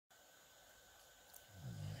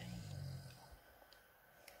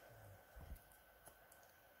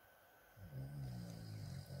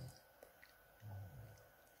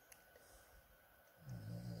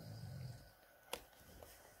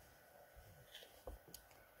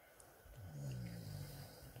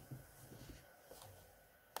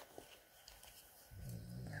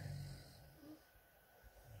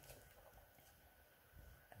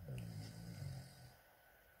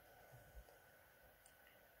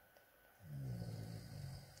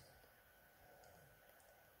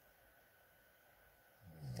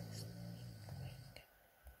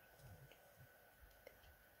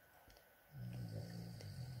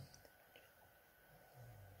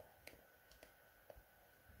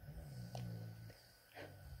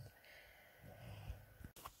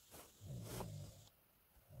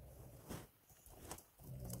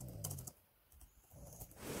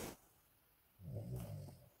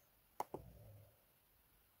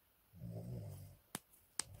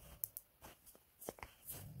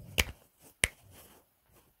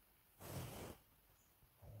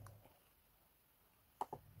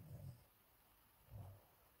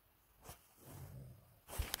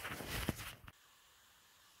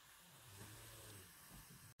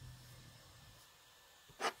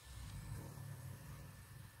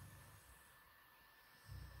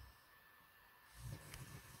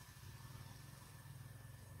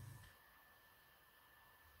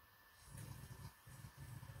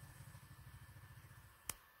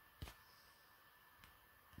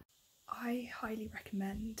I highly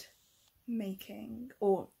recommend making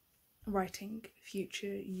or writing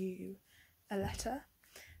future you a letter.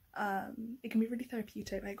 It can be really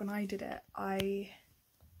therapeutic. Like when I did it, I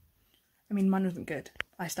mean mine wasn't good.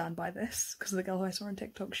 I stand by this because the girl who I saw on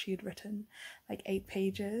TikTok, she had written like 8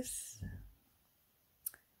 pages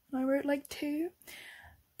and I wrote like 2,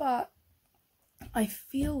 but I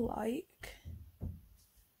feel like,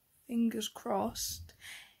 fingers crossed,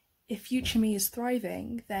 if future me is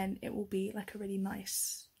thriving, then it will be like a really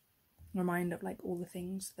nice reminder of like all the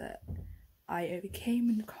things that I overcame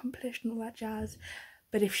and accomplished and all that jazz.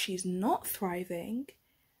 But if she's not thriving,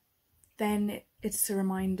 then it's a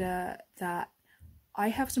reminder that I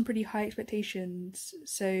have some pretty high expectations,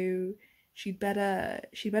 so she'd better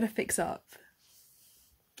fix up.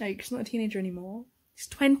 Like, she's not a teenager anymore. She's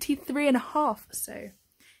 23 and a half, so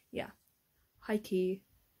yeah. High key.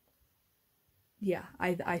 Yeah,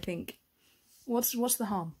 I think what's the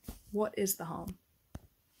harm? What is the harm?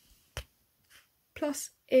 Plus,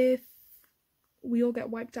 if we all get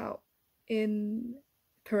wiped out in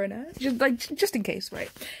Corona, just in case, right?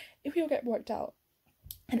 If we all get wiped out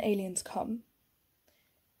and aliens come,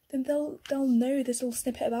 then they'll know this little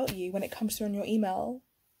snippet about you when it comes through on your email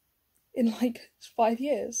in like 5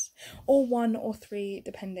 years, or 1 or 3,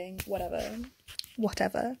 depending, whatever.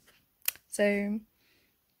 So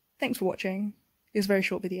thanks for watching. It was a very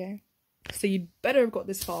short video, so you'd better have got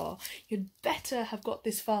this far.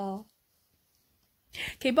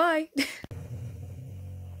 Okay, bye.